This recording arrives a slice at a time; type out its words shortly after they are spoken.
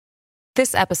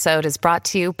This episode is brought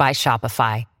to you by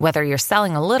Shopify. Whether you're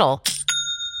selling a little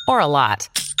or a lot,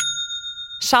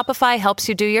 Shopify helps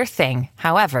you do your thing,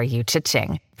 however you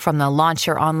cha-ching. From the launch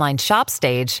your online shop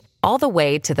stage, all the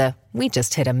way to the we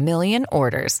just hit 1 million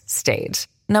orders stage.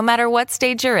 No matter what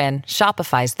stage you're in,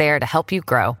 Shopify's there to help you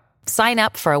grow. Sign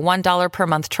up for a $1 per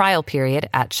month trial period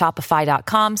at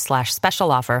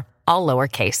shopify.com/special offer, all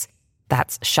lowercase.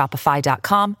 That's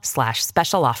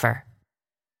shopify.com/special offer.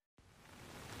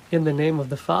 In the name of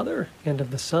the Father, and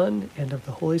of the Son, and of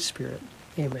the Holy Spirit.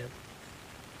 Amen.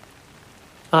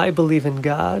 I believe in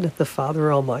God, the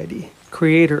Father Almighty,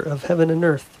 creator of heaven and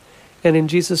earth, and in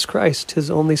Jesus Christ,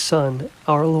 his only Son,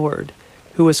 our Lord,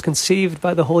 who was conceived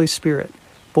by the Holy Spirit,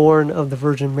 born of the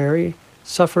Virgin Mary,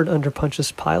 suffered under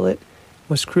Pontius Pilate,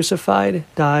 was crucified,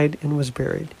 died, and was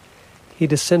buried. He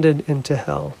descended into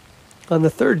hell. On the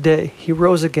third day he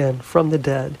rose again from the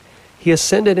dead. He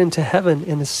ascended into heaven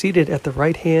and is seated at the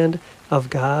right hand of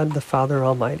God the Father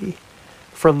Almighty.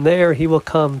 From there he will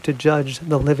come to judge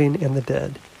the living and the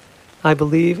dead. I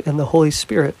believe in the Holy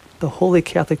Spirit, the Holy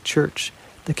Catholic Church,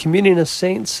 the communion of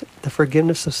saints, the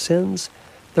forgiveness of sins,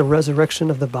 the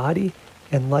resurrection of the body,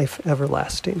 and life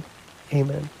everlasting.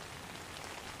 Amen.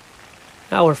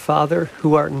 Our Father,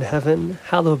 who art in heaven,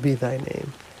 hallowed be thy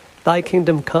name. Thy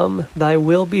kingdom come, thy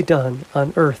will be done,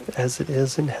 on earth as it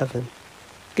is in heaven.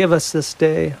 Give us this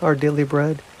day our daily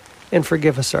bread, and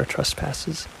forgive us our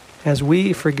trespasses, as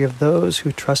we forgive those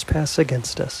who trespass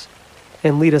against us.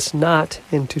 And lead us not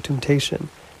into temptation,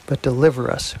 but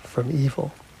deliver us from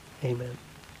evil. Amen.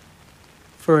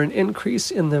 For an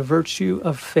increase in the virtue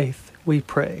of faith, we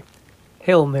pray.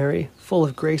 Hail Mary, full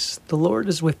of grace, the Lord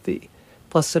is with thee.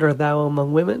 Blessed art thou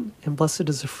among women, and blessed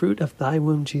is the fruit of thy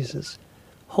womb, Jesus.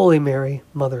 Holy Mary,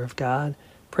 Mother of God,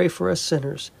 pray for us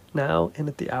sinners, now and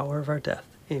at the hour of our death.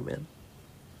 Amen.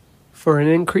 For an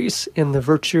increase in the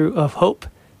virtue of hope,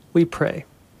 we pray.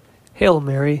 Hail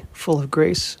Mary, full of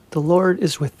grace, the Lord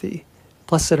is with thee.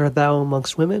 Blessed art thou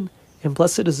amongst women, and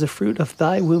blessed is the fruit of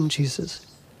thy womb, Jesus.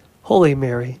 Holy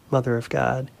Mary, Mother of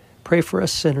God, pray for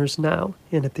us sinners now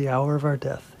and at the hour of our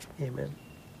death. Amen.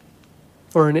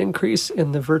 For an increase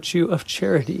in the virtue of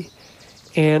charity,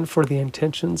 and for the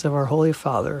intentions of our Holy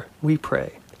Father, we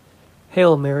pray.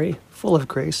 Hail Mary, full of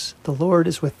grace, the Lord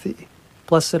is with thee.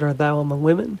 Blessed art thou among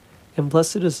women, and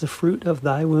blessed is the fruit of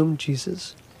thy womb,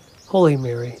 Jesus. Holy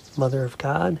Mary, Mother of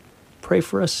God, pray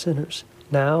for us sinners,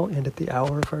 now and at the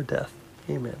hour of our death.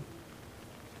 Amen.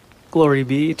 Glory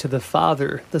be to the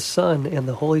Father, the Son, and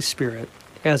the Holy Spirit,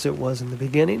 as it was in the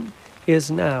beginning, is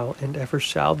now, and ever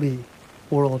shall be,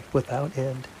 world without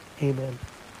end. Amen.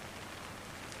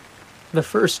 The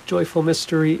first joyful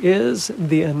mystery is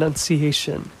the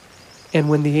Annunciation. And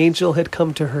when the angel had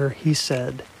come to her, he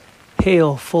said,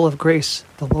 Hail, full of grace,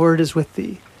 the Lord is with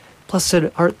thee. Blessed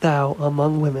art thou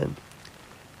among women.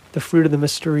 The fruit of the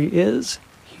mystery is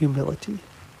humility.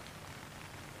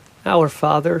 Our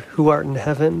Father, who art in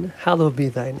heaven, hallowed be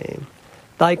thy name.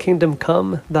 Thy kingdom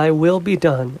come, thy will be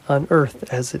done, on earth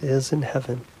as it is in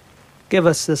heaven. Give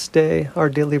us this day our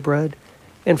daily bread,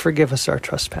 and forgive us our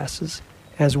trespasses,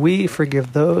 as we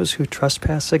forgive those who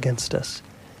trespass against us.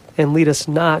 And lead us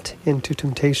not into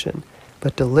temptation,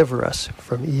 but deliver us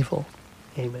from evil.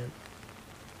 Amen.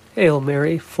 Hail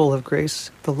Mary, full of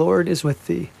grace, the Lord is with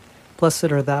thee.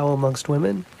 Blessed art thou amongst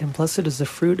women, and blessed is the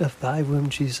fruit of thy womb,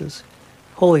 Jesus.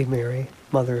 Holy Mary,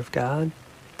 Mother of God,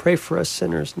 pray for us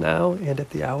sinners now and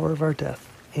at the hour of our death.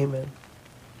 Amen.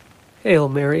 Hail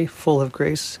Mary, full of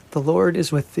grace, the Lord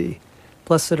is with thee.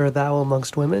 Blessed art thou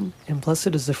amongst women, and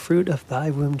blessed is the fruit of thy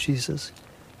womb, Jesus.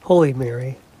 Holy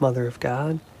Mary, Mother of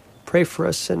God, pray for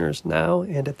us sinners now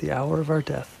and at the hour of our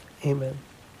death. Amen.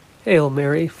 Hail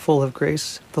Mary, full of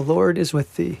grace, the Lord is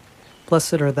with thee.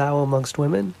 Blessed art thou amongst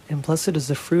women, and blessed is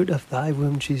the fruit of thy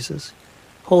womb, Jesus.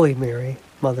 Holy Mary,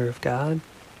 Mother of God,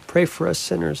 pray for us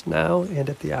sinners now and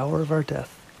at the hour of our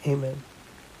death. Amen.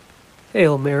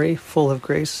 Hail Mary, full of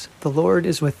grace, the Lord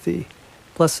is with thee.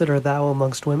 Blessed art thou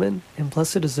amongst women, and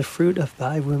blessed is the fruit of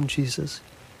thy womb, Jesus.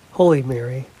 Holy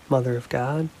Mary, Mother of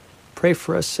God, pray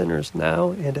for us sinners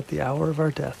now and at the hour of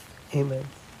our death. Amen.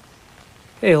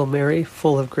 Hail Mary,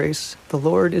 full of grace, the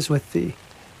Lord is with thee.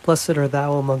 Blessed art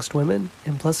thou amongst women,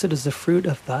 and blessed is the fruit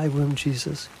of thy womb,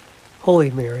 Jesus.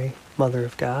 Holy Mary, Mother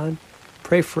of God,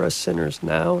 pray for us sinners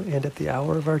now and at the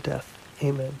hour of our death.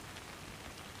 Amen.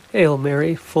 Hail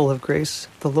Mary, full of grace,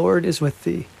 the Lord is with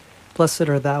thee. Blessed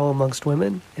art thou amongst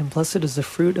women, and blessed is the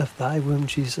fruit of thy womb,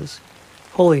 Jesus.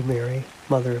 Holy Mary,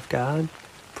 Mother of God,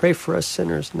 pray for us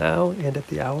sinners now and at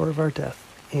the hour of our death.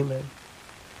 Amen.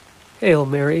 Hail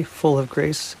Mary, full of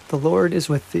grace, the Lord is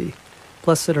with thee.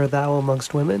 Blessed art thou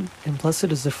amongst women, and blessed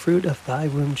is the fruit of thy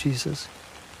womb, Jesus.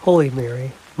 Holy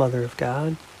Mary, Mother of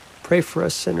God, pray for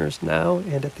us sinners now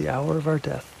and at the hour of our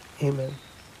death. Amen.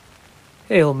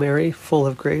 Hail Mary, full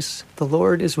of grace, the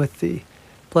Lord is with thee.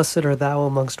 Blessed art thou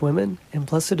amongst women, and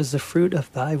blessed is the fruit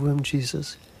of thy womb,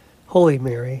 Jesus. Holy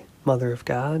Mary, Mother of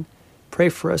God, pray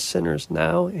for us sinners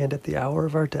now and at the hour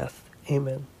of our death.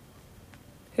 Amen.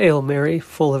 Hail Mary,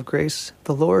 full of grace,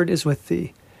 the Lord is with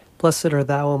thee. Blessed art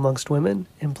thou amongst women,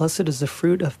 and blessed is the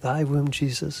fruit of thy womb,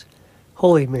 Jesus.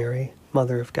 Holy Mary,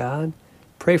 Mother of God,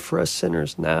 pray for us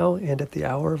sinners now and at the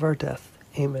hour of our death.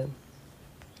 Amen.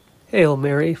 Hail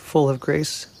Mary, full of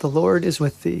grace, the Lord is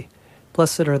with thee.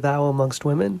 Blessed art thou amongst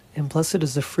women, and blessed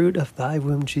is the fruit of thy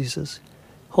womb, Jesus.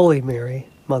 Holy Mary,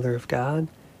 Mother of God,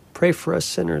 pray for us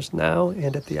sinners now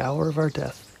and at the hour of our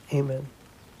death. Amen.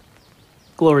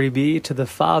 Glory be to the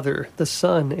Father, the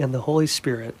Son, and the Holy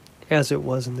Spirit, as it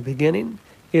was in the beginning,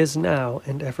 is now,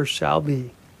 and ever shall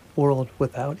be, world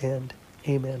without end.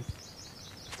 Amen.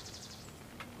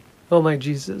 O my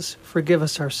Jesus, forgive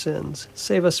us our sins,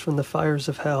 save us from the fires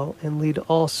of hell, and lead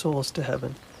all souls to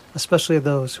heaven, especially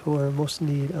those who are in most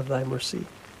need of thy mercy.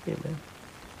 Amen.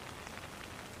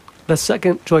 The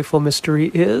second joyful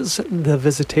mystery is the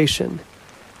Visitation.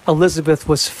 Elizabeth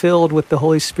was filled with the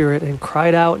Holy Spirit and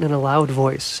cried out in a loud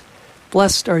voice,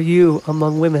 "Blessed are you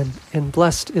among women, and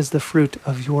blessed is the fruit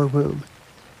of your womb."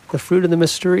 The fruit of the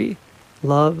mystery,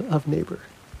 love of neighbor.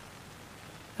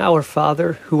 Our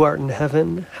Father, who art in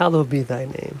heaven, hallowed be thy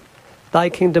name. Thy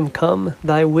kingdom come,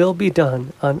 thy will be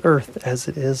done, on earth as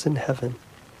it is in heaven.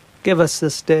 Give us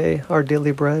this day our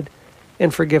daily bread,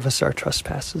 and forgive us our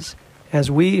trespasses,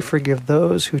 as we forgive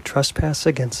those who trespass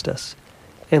against us.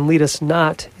 And lead us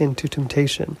not into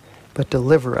temptation, but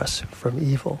deliver us from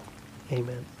evil.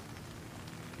 Amen.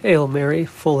 Hail Mary,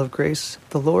 full of grace,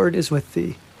 the Lord is with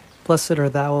thee. Blessed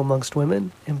art thou amongst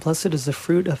women, and blessed is the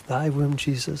fruit of thy womb,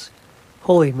 Jesus.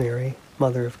 Holy Mary,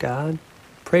 Mother of God,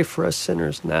 pray for us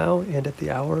sinners now and at the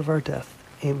hour of our death.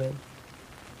 Amen.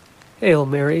 Hail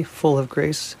Mary, full of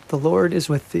grace, the Lord is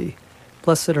with thee.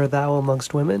 Blessed art thou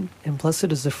amongst women, and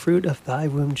blessed is the fruit of thy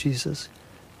womb, Jesus.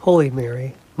 Holy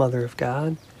Mary, Mother of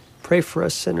God, pray for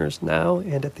us sinners now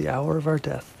and at the hour of our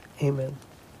death. Amen.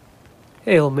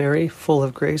 Hail Mary, full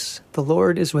of grace, the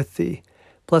Lord is with thee.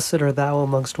 Blessed art thou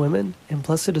amongst women, and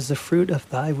blessed is the fruit of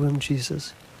thy womb,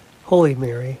 Jesus. Holy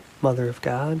Mary, Mother of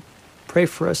God, pray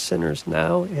for us sinners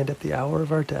now and at the hour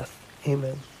of our death.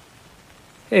 Amen.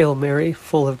 Hail Mary,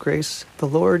 full of grace, the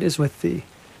Lord is with thee.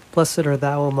 Blessed art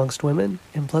thou amongst women,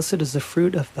 and blessed is the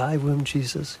fruit of thy womb,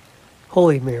 Jesus.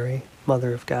 Holy Mary,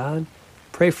 Mother of God,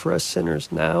 pray for us sinners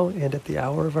now and at the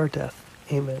hour of our death.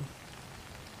 Amen.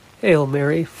 Hail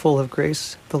Mary, full of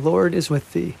grace, the Lord is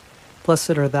with thee.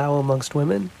 Blessed art thou amongst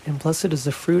women, and blessed is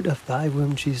the fruit of thy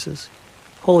womb, Jesus.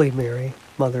 Holy Mary,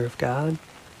 Mother of God,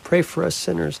 pray for us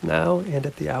sinners now and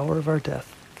at the hour of our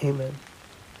death. Amen.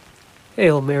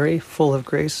 Hail Mary, full of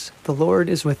grace, the Lord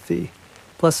is with thee.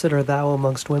 Blessed art thou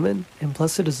amongst women, and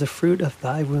blessed is the fruit of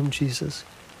thy womb, Jesus.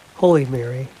 Holy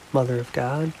Mary, Mother of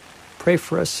God, pray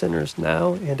for us sinners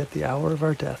now and at the hour of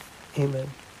our death.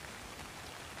 Amen.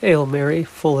 Hail Mary,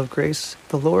 full of grace,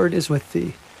 the Lord is with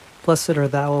thee. Blessed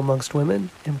art thou amongst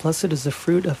women, and blessed is the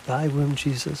fruit of thy womb,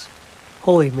 Jesus.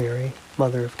 Holy Mary,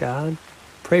 Mother of God,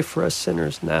 pray for us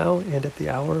sinners now and at the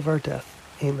hour of our death.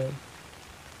 Amen.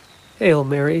 Hail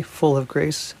Mary, full of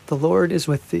grace, the Lord is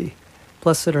with thee.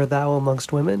 Blessed art thou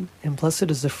amongst women, and blessed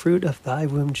is the fruit of thy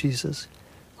womb, Jesus.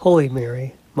 Holy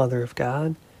Mary, Mother of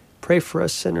God, pray for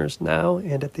us sinners now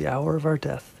and at the hour of our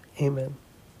death. Amen.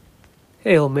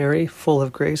 Hail Mary, full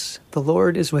of grace, the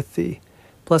Lord is with thee.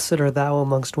 Blessed art thou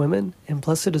amongst women, and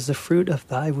blessed is the fruit of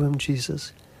thy womb,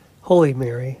 Jesus. Holy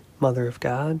Mary, Mother of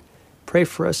God, pray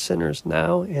for us sinners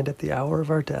now and at the hour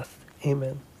of our death.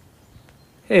 Amen.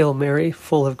 Hail Mary,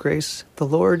 full of grace, the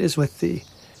Lord is with thee.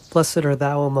 Blessed art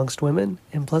thou amongst women,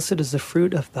 and blessed is the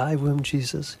fruit of thy womb,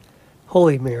 Jesus.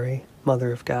 Holy Mary,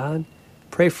 Mother of God,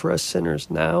 pray for us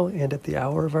sinners now and at the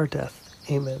hour of our death.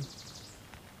 Amen.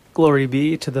 Glory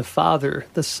be to the Father,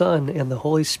 the Son, and the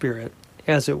Holy Spirit,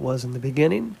 as it was in the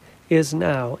beginning, is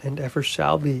now, and ever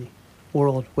shall be,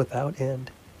 world without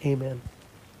end. Amen.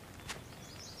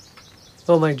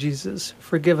 O my Jesus,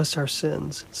 forgive us our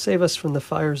sins, save us from the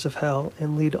fires of hell,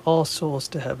 and lead all souls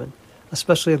to heaven,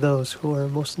 especially those who are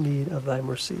in most need of thy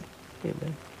mercy.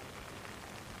 Amen.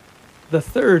 The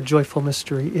third joyful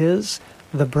mystery is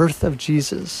the birth of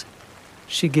Jesus.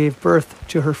 She gave birth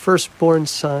to her firstborn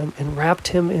son and wrapped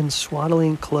him in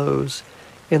swaddling clothes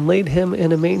and laid him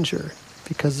in a manger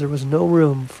because there was no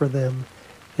room for them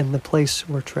in the place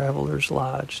where travelers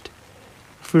lodged.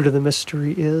 The fruit of the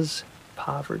mystery is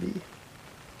poverty.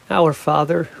 Our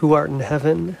Father, who art in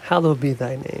heaven, hallowed be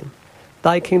thy name.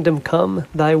 Thy kingdom come,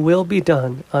 thy will be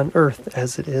done, on earth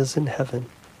as it is in heaven.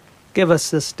 Give us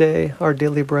this day our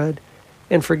daily bread,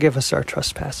 and forgive us our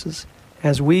trespasses,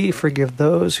 as we forgive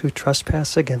those who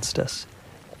trespass against us.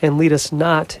 And lead us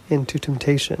not into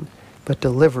temptation, but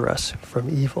deliver us from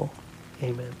evil.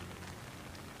 Amen.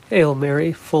 Hail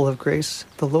Mary, full of grace,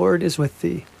 the Lord is with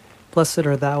thee. Blessed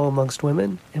art thou amongst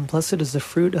women, and blessed is the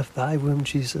fruit of thy womb,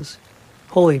 Jesus.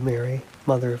 Holy Mary,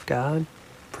 Mother of God,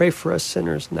 pray for us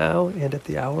sinners now and at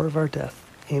the hour of our death.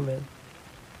 Amen.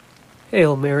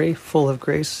 Hail Mary, full of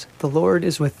grace, the Lord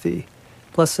is with thee.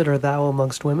 Blessed art thou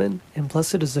amongst women, and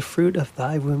blessed is the fruit of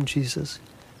thy womb, Jesus.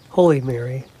 Holy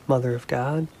Mary, Mother of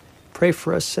God, pray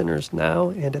for us sinners now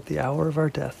and at the hour of our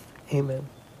death. Amen.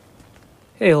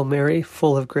 Hail Mary,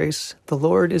 full of grace, the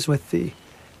Lord is with thee.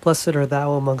 Blessed art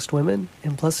thou amongst women,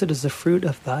 and blessed is the fruit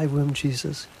of thy womb,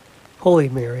 Jesus. Holy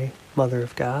Mary, Mother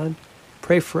of God,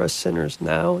 pray for us sinners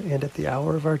now and at the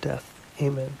hour of our death.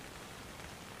 Amen.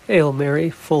 Hail Mary,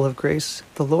 full of grace,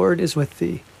 the Lord is with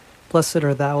thee. Blessed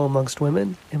art thou amongst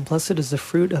women, and blessed is the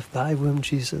fruit of thy womb,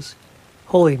 Jesus.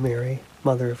 Holy Mary,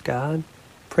 Mother of God,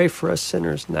 pray for us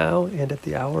sinners now and at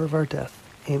the hour of our death.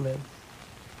 Amen.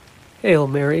 Hail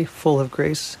Mary, full of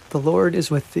grace, the Lord is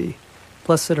with thee.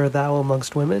 Blessed art thou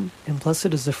amongst women, and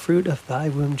blessed is the fruit of thy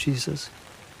womb, Jesus.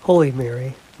 Holy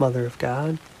Mary, Mother of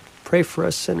God, pray for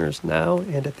us sinners now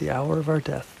and at the hour of our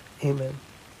death. Amen.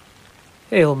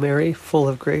 Hail Mary, full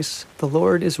of grace, the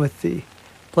Lord is with thee.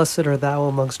 Blessed art thou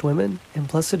amongst women, and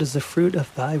blessed is the fruit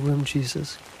of thy womb,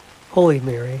 Jesus. Holy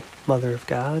Mary, Mother of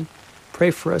God,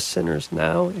 pray for us sinners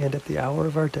now and at the hour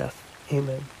of our death.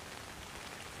 Amen.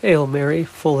 Hail Mary,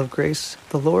 full of grace,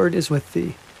 the Lord is with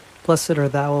thee. Blessed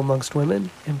art thou amongst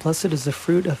women, and blessed is the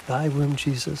fruit of thy womb,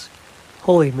 Jesus.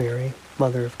 Holy Mary,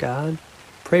 Mother of God,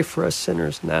 pray for us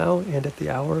sinners now and at the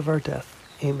hour of our death.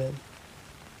 Amen.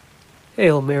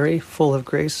 Hail Mary, full of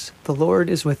grace, the Lord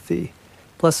is with thee.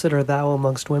 Blessed art thou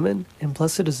amongst women, and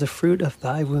blessed is the fruit of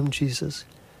thy womb, Jesus.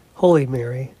 Holy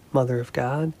Mary, Mother of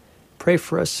God, pray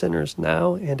for us sinners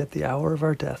now and at the hour of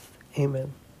our death.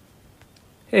 Amen.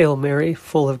 Hail Mary,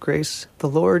 full of grace, the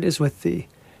Lord is with thee.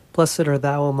 Blessed art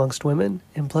thou amongst women,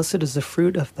 and blessed is the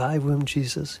fruit of thy womb,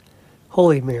 Jesus.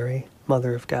 Holy Mary,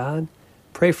 Mother of God,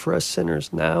 pray for us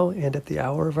sinners now and at the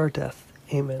hour of our death.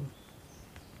 Amen.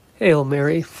 Hail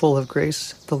Mary, full of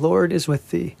grace, the Lord is with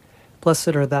thee.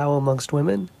 Blessed art thou amongst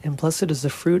women, and blessed is the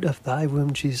fruit of thy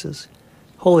womb, Jesus.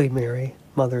 Holy Mary,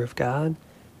 Mother of God,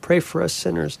 pray for us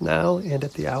sinners now and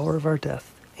at the hour of our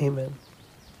death. Amen.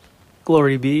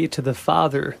 Glory be to the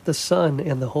Father, the Son,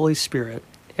 and the Holy Spirit,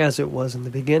 as it was in the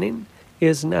beginning,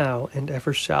 is now, and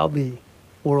ever shall be,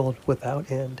 world without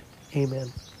end.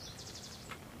 Amen.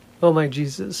 O my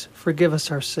Jesus, forgive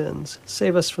us our sins,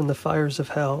 save us from the fires of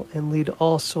hell, and lead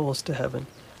all souls to heaven,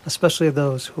 especially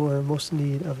those who are in most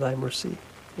need of thy mercy.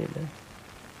 Amen.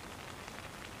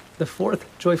 The fourth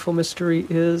joyful mystery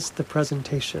is the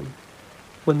presentation.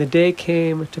 When the day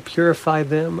came to purify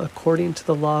them according to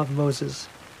the law of Moses,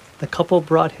 the couple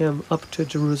brought him up to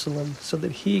Jerusalem so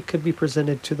that he could be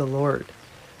presented to the Lord.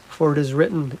 For it is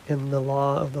written in the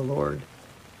law of the Lord,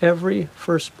 every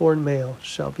firstborn male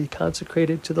shall be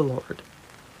consecrated to the Lord.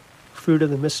 Fruit of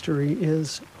the mystery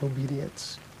is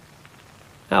obedience.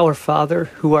 Our Father,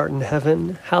 who art in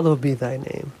heaven, hallowed be thy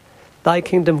name. Thy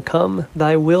kingdom come,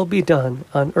 thy will be done,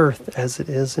 on earth as it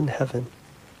is in heaven.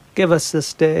 Give us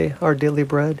this day our daily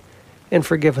bread, and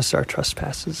forgive us our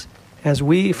trespasses, as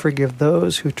we forgive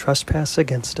those who trespass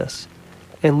against us.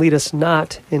 And lead us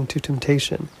not into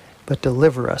temptation, but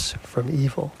deliver us from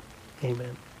evil.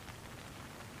 Amen.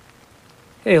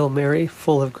 Hail Mary,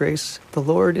 full of grace, the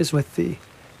Lord is with thee.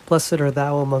 Blessed art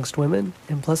thou amongst women,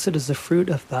 and blessed is the fruit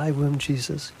of thy womb,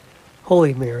 Jesus.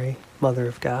 Holy Mary, Mother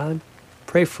of God,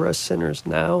 pray for us sinners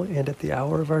now and at the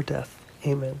hour of our death.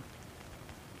 Amen.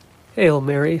 Hail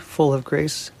Mary, full of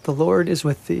grace, the Lord is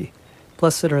with thee.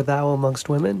 Blessed art thou amongst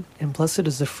women, and blessed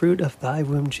is the fruit of thy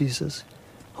womb, Jesus.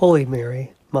 Holy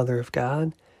Mary, Mother of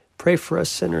God, pray for us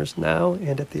sinners now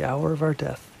and at the hour of our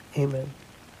death. Amen.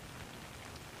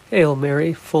 Hail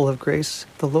Mary, full of grace,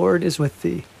 the Lord is with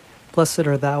thee. Blessed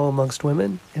art thou amongst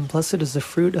women, and blessed is the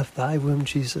fruit of thy womb,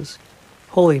 Jesus.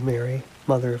 Holy Mary,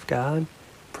 Mother of God,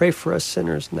 pray for us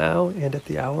sinners now and at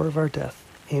the hour of our death.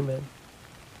 Amen.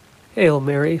 Hail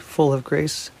Mary, full of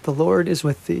grace, the Lord is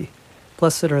with thee.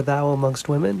 Blessed art thou amongst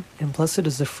women, and blessed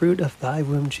is the fruit of thy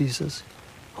womb, Jesus.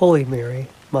 Holy Mary,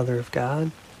 Mother of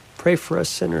God, pray for us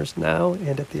sinners now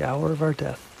and at the hour of our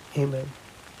death. Amen.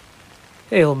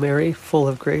 Hail Mary, full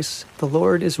of grace, the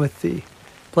Lord is with thee.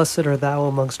 Blessed art thou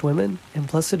amongst women, and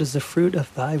blessed is the fruit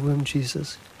of thy womb,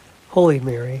 Jesus. Holy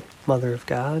Mary, Mother of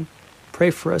God,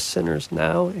 pray for us sinners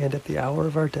now and at the hour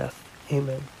of our death.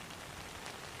 Amen.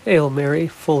 Hail Mary,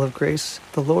 full of grace,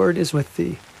 the Lord is with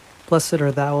thee. Blessed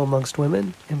art thou amongst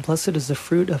women, and blessed is the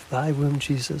fruit of thy womb,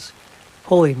 Jesus.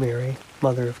 Holy Mary,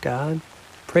 Mother of God,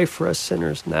 pray for us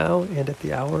sinners now and at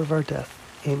the hour of our death.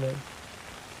 Amen.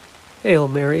 Hail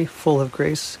Mary, full of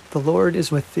grace, the Lord is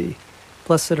with thee.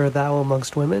 Blessed art thou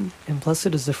amongst women, and blessed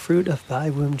is the fruit of thy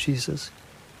womb, Jesus.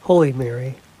 Holy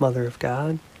Mary, Mother of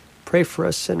God, pray for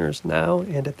us sinners now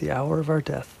and at the hour of our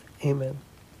death. Amen.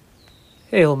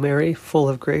 Hail Mary, full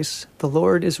of grace, the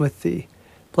Lord is with thee.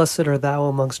 Blessed art thou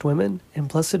amongst women, and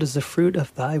blessed is the fruit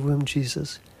of thy womb,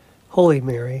 Jesus. Holy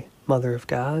Mary, Mother of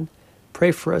God,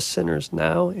 pray for us sinners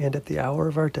now and at the hour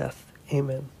of our death.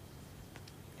 Amen.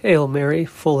 Hail Mary,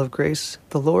 full of grace,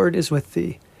 the Lord is with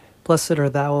thee. Blessed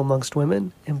art thou amongst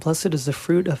women, and blessed is the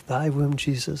fruit of thy womb,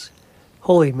 Jesus.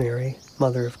 Holy Mary,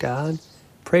 Mother of God,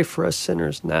 pray for us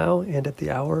sinners now and at the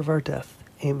hour of our death.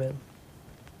 Amen.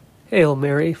 Hail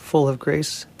Mary, full of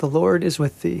grace, the Lord is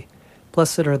with thee.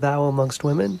 Blessed art thou amongst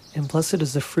women, and blessed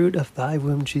is the fruit of thy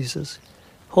womb, Jesus.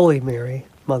 Holy Mary,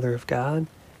 Mother of God,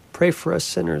 pray for us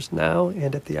sinners now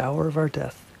and at the hour of our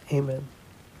death. Amen.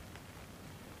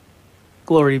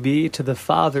 Glory be to the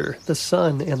Father, the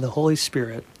Son, and the Holy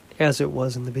Spirit, as it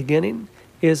was in the beginning,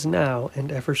 is now,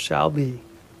 and ever shall be,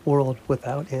 world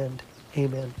without end.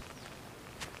 Amen.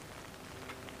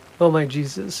 O my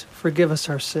Jesus, forgive us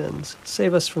our sins,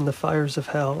 save us from the fires of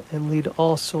hell, and lead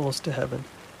all souls to heaven,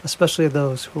 especially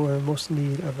those who are in most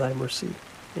need of thy mercy.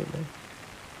 Amen.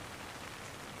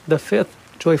 The fifth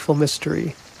joyful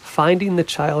mystery, finding the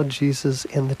child Jesus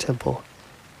in the temple.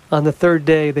 On the third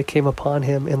day they came upon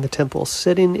him in the temple,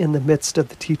 sitting in the midst of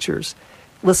the teachers,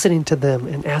 listening to them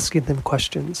and asking them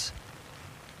questions.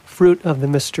 Fruit of the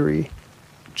mystery,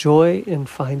 joy in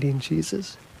finding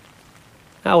Jesus.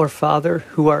 Our Father,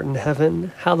 who art in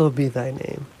heaven, hallowed be thy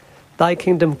name. Thy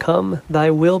kingdom come, thy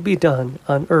will be done,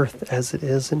 on earth as it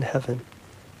is in heaven.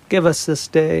 Give us this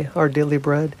day our daily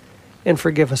bread, and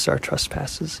forgive us our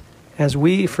trespasses, as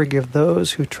we forgive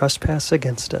those who trespass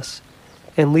against us.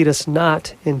 And lead us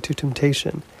not into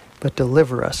temptation, but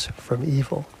deliver us from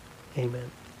evil. Amen.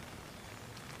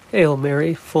 Hail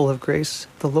Mary, full of grace,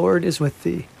 the Lord is with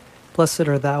thee. Blessed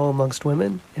art thou amongst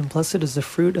women, and blessed is the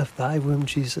fruit of thy womb,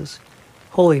 Jesus.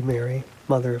 Holy Mary,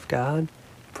 Mother of God,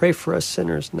 pray for us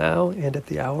sinners now and at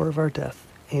the hour of our death.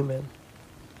 Amen.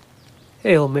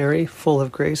 Hail Mary, full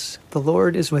of grace, the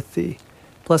Lord is with thee.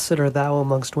 Blessed art thou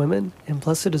amongst women, and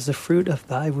blessed is the fruit of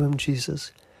thy womb,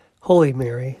 Jesus. Holy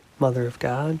Mary, Mother of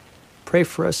God, pray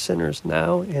for us sinners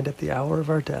now and at the hour of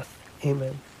our death.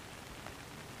 Amen.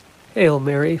 Hail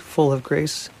Mary, full of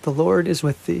grace, the Lord is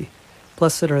with thee.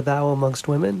 Blessed art thou amongst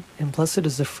women, and blessed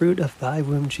is the fruit of thy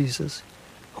womb, Jesus.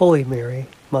 Holy Mary,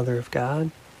 Mother of God,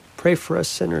 pray for us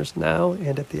sinners now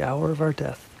and at the hour of our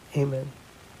death. Amen.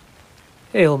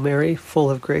 Hail Mary, full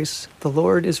of grace, the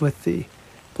Lord is with thee.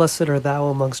 Blessed art thou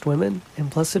amongst women, and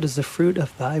blessed is the fruit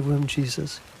of thy womb,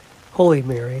 Jesus. Holy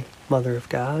Mary, Mother of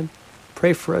God,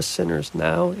 pray for us sinners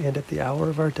now and at the hour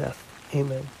of our death.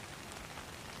 Amen.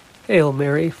 Hail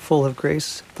Mary, full of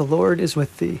grace, the Lord is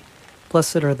with thee.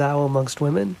 Blessed art thou amongst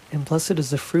women, and blessed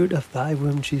is the fruit of thy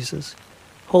womb, Jesus.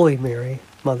 Holy Mary,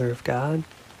 Mother of God,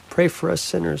 pray for us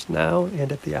sinners now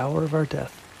and at the hour of our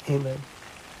death. Amen.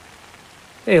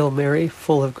 Hail Mary,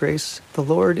 full of grace, the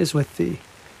Lord is with thee.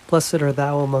 Blessed art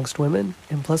thou amongst women,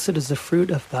 and blessed is the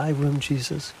fruit of thy womb,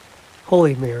 Jesus.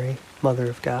 Holy Mary, Mother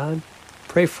of God,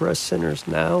 pray for us sinners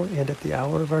now and at the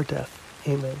hour of our death.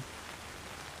 Amen.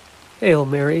 Hail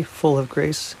Mary, full of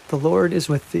grace, the Lord is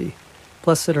with thee.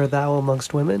 Blessed art thou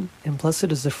amongst women, and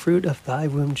blessed is the fruit of thy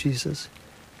womb, Jesus.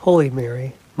 Holy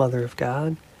Mary, Mother of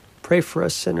God, pray for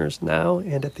us sinners now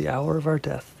and at the hour of our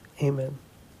death. Amen.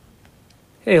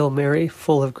 Hail Mary,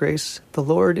 full of grace, the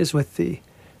Lord is with thee.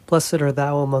 Blessed art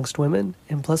thou amongst women,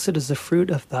 and blessed is the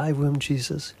fruit of thy womb,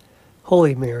 Jesus.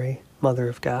 Holy Mary, Mother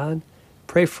of God,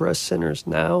 pray for us sinners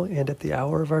now and at the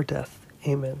hour of our death.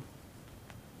 Amen.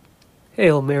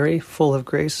 Hail Mary, full of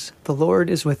grace, the Lord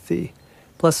is with thee.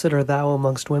 Blessed art thou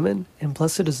amongst women, and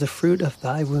blessed is the fruit of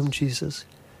thy womb, Jesus.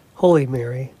 Holy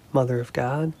Mary, Mother of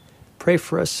God, pray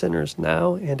for us sinners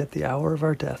now and at the hour of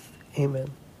our death.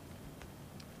 Amen.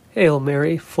 Hail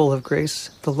Mary, full of grace,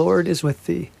 the Lord is with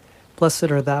thee.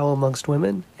 Blessed art thou amongst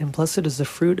women, and blessed is the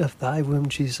fruit of thy womb,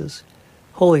 Jesus.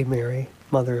 Holy Mary,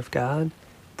 Mother of God,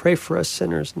 pray for us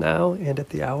sinners now and at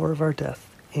the hour of our death.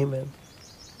 Amen.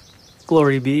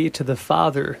 Glory be to the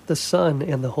Father, the Son,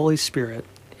 and the Holy Spirit,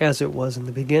 as it was in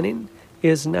the beginning,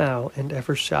 is now, and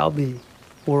ever shall be,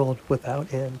 world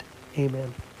without end.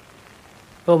 Amen.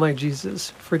 O my Jesus,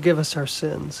 forgive us our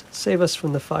sins, save us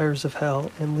from the fires of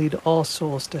hell, and lead all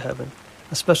souls to heaven,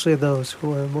 especially those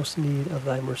who are in most need of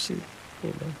thy mercy.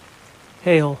 Amen.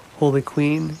 Hail, Holy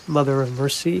Queen, Mother of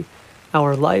Mercy,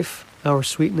 our life, our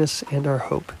sweetness, and our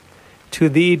hope. To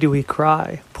thee do we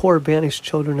cry, poor banished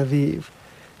children of Eve.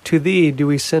 To thee do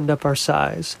we send up our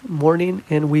sighs, mourning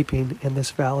and weeping in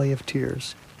this valley of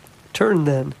tears. Turn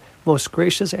then, most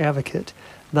gracious Advocate,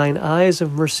 thine eyes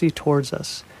of mercy towards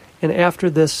us, and after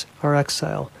this our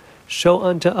exile, show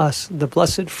unto us the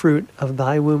blessed fruit of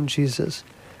thy womb, Jesus.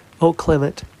 O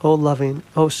clement, O loving,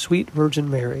 O sweet Virgin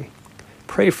Mary,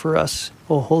 pray for us,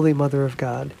 O Holy Mother of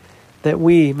God, that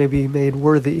we may be made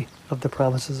worthy of the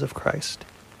promises of Christ.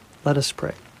 Let us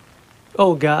pray.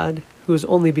 O God, whose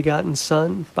only begotten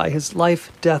Son, by his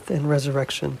life, death, and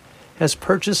resurrection, has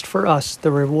purchased for us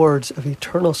the rewards of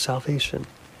eternal salvation,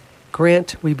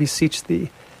 grant, we beseech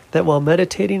thee, that while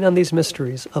meditating on these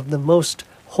mysteries of the most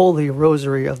holy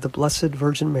Rosary of the Blessed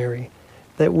Virgin Mary,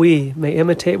 that we may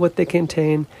imitate what they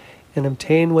contain and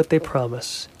obtain what they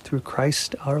promise, through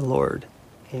Christ our Lord.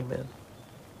 Amen.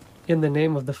 In the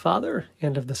name of the Father,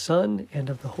 and of the Son, and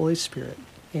of the Holy Spirit.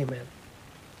 Amen.